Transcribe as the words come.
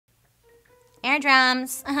Air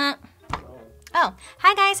drums. Oh,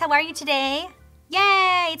 hi guys, how are you today?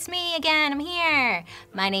 Yay, it's me again, I'm here.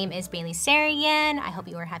 My name is BaileySarian. I hope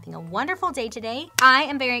you are having a wonderful day today. I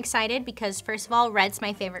am very excited because first of all, red's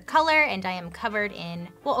my favorite color and I am covered in,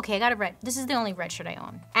 well, okay, I got a red. This is the only red shirt I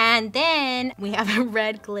own. And then we have a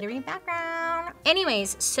red glittery background.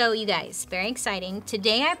 Anyways, so you guys, very exciting.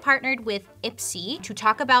 Today I partnered with Ipsy to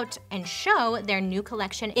talk about and show their new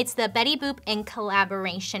collection. It's the Betty Boop in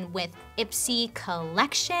collaboration with Ipsy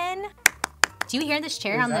collection. Do you hear this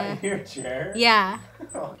chair on the... Is that your chair? Yeah.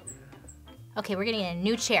 Okay, we're getting a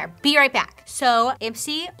new chair. Be right back. So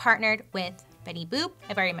Ipsy partnered with Betty Boop.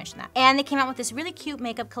 I've already mentioned that. And they came out with this really cute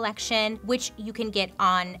makeup collection, which you can get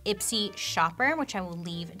on Ipsy Shopper, which I will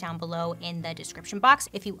leave down below in the description box.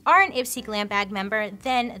 If you are an Ipsy Glam Bag member,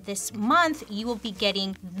 then this month you will be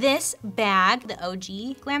getting this bag, the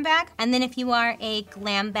OG Glam Bag. And then if you are a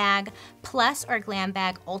Glam Bag Plus or Glam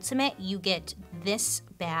Bag Ultimate, you get this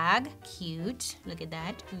bag. Cute. Look at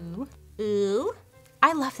that. Ooh. Ooh.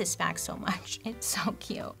 I love this bag so much. It's so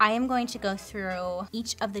cute. I am going to go through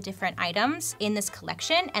each of the different items in this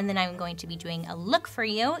collection, and then I'm going to be doing a look for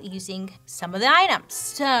you using some of the items.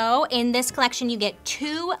 So in this collection, you get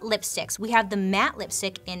 2 lipsticks. We have the matte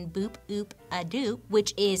lipstick in Boop Oop a Doop,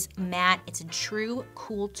 which is matte. It's a true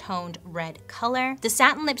cool toned red color. The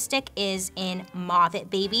satin lipstick is in Mauve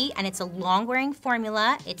Baby, and it's a long wearing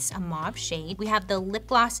formula. It's a mauve shade. We have the lip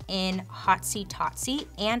gloss in Hotsy Totsy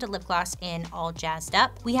and a lip gloss in All Jazzed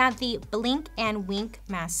Up. We have the Blink and Wink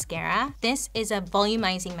mascara. This is a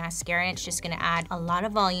volumizing mascara, and it's just gonna add a lot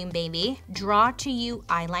of volume, baby. Draw to You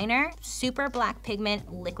eyeliner, super black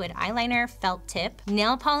pigment liquid eyeliner, felt tip,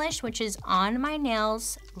 nail polish, which is on my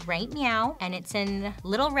nails right now, and it's in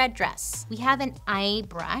Little Red Dress. We have an eye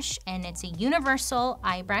brush, and it's a universal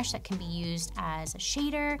eye brush that can be used as a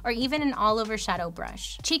shader or even an all over shadow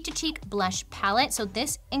brush. Cheek to Cheek blush palette. So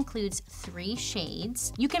this includes 3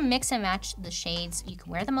 shades. You can mix and match the shades. You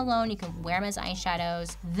can wear them alone, you can wear them as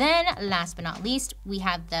eyeshadows. Then last but not least, we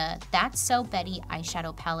have the That's So Betty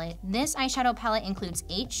eyeshadow palette. This eyeshadow palette includes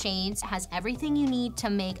 8 shades, has everything you need to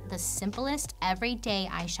make the simplest everyday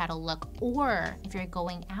eyeshadow look, or if you're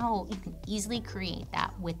going out, you can easily create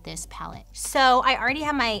that with this palette. So I already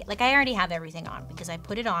have I already have everything on because I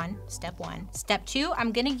put it on, step 1. Step 2,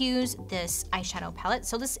 I'm gonna use this eyeshadow palette.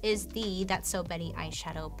 So this is the That's So Betty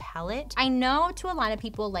eyeshadow palette. I know to a lot of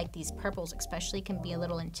people, like these purples especially can be a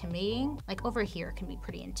little intimidating. Like over here can be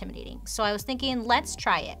pretty intimidating. So I was thinking, let's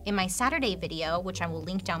try it. In my Saturday video, which I will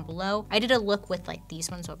link down below, I did a look with like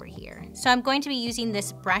these ones over here. So I'm going to be using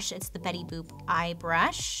this brush. It's the Betty Boop eye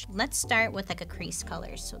brush. Let's start with like a crease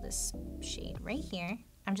color. So this shade right here,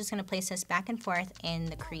 I'm just gonna place this back and forth in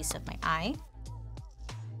the crease of my eye.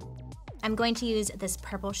 I'm going to use this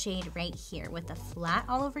purple shade right here with a flat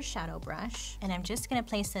all over shadow brush. And I'm just gonna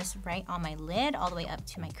place this right on my lid all the way up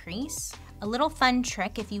to my crease. A little fun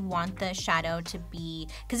trick if you want the shadow to be,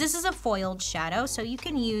 because this is a foiled shadow, so you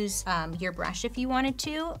can use your brush if you wanted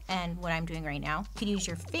to. And what I'm doing right now, you could use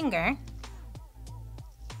your finger.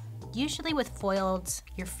 Usually with foiled,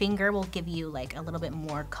 your finger will give you like a little bit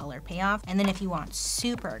more color payoff. And then if you want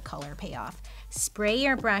super color payoff, spray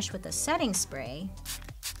your brush with a setting spray,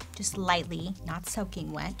 just lightly, not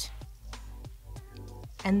soaking wet.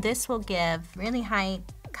 And this will give really high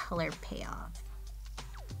color payoff.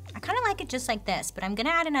 I kind of like it just like this, but I'm gonna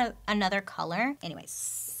add another color.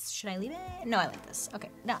 Anyways, should I leave it? No, I like this. Okay,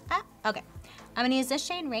 no, okay. I'm gonna use this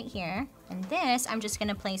shade right here. And this, I'm just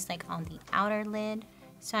gonna place like on the outer lid.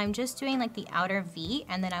 So I'm just doing like the outer V,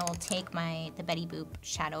 and then I will take the Betty Boop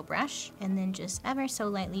shadow brush and then just ever so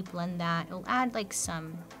lightly blend that. It'll add like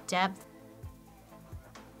some depth.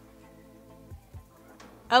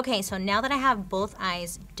 Okay, so now that I have both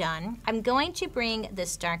eyes done, I'm going to bring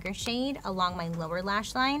this darker shade along my lower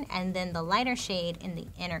lash line and then the lighter shade in the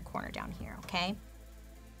inner corner down here, okay?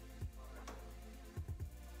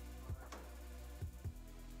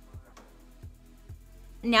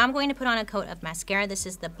 Now I'm going to put on a coat of mascara. This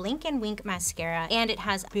is the Blink and Wink mascara, and it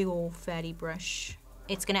has a big old fatty brush.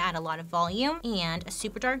 It's gonna add a lot of volume and a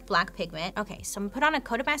super dark black pigment. Okay, so I'm gonna put on a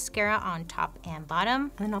coat of mascara on top and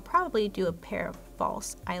bottom, and then I'll probably do a pair of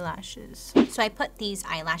false eyelashes. So I put these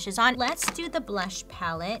eyelashes on. Let's do the blush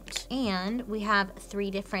palette, and we have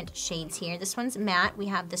 3 different shades here. This one's matte. We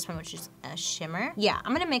have this one, which is a shimmer. Yeah,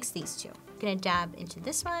 I'm gonna mix these 2. Gonna dab into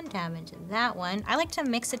this one, dab into that one. I like to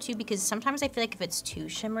mix the two because sometimes I feel like if it's too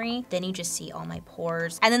shimmery, then you just see all my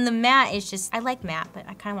pores. And then the matte is just, I like matte, but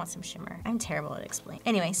I kind of want some shimmer. I'm terrible at explaining.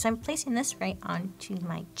 Anyway, so I'm placing this right onto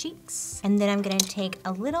my cheeks. And then I'm gonna take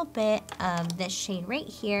a little bit of this shade right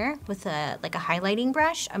here with like a highlighting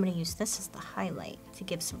brush. I'm gonna use this as the highlight to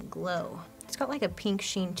give some glow. It's got like a pink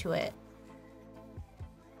sheen to it.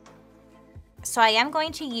 So I am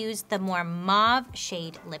going to use the more mauve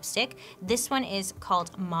shade lipstick. This one is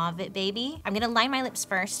called Mauve Baby. I'm gonna line my lips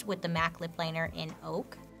first with the MAC lip liner in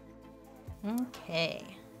Oak. Okay.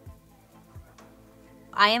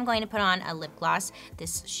 I am going to put on a lip gloss,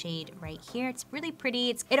 this shade right here. It's really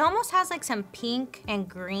pretty. It almost has like some pink and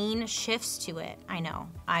green shifts to it. I know,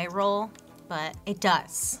 eye roll, but it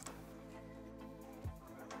does.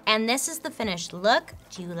 And this is the finished look.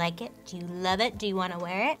 Do you like it? Do you love it? Do you wanna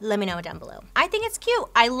wear it? Let me know down below. I think it's cute.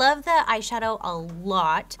 I love the eyeshadow a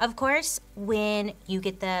lot. Of course, when you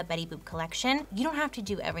get the Betty Boop collection, you don't have to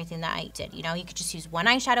do everything that I did. You know, you could just use one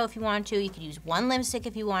eyeshadow if you wanted to. You could use one lipstick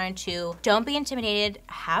if you wanted to. Don't be intimidated,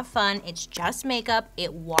 have fun. It's just makeup,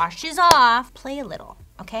 it washes off. Play a little.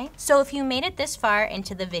 Okay, so if you made it this far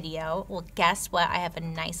into the video, well, guess what? I have a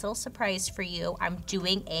nice little surprise for you. I'm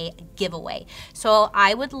doing a giveaway. So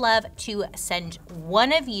I would love to send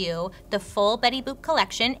one of you the full Betty Boop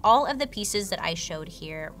collection, all of the pieces that I showed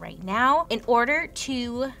here right now. In order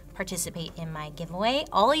to participate in my giveaway,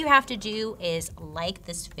 all you have to do is like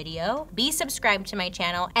this video, be subscribed to my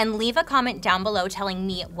channel, and leave a comment down below telling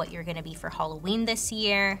me what you're gonna be for Halloween this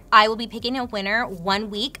year. I will be picking a winner 1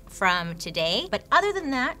 week from today. But other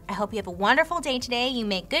than that, I hope you have a wonderful day today. You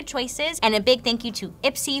make good choices, and a big thank you to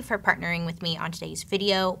Ipsy for partnering with me on today's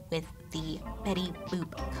video with the Betty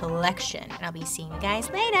Boop collection. And I'll be seeing you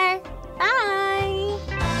guys later.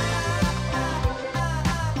 Bye.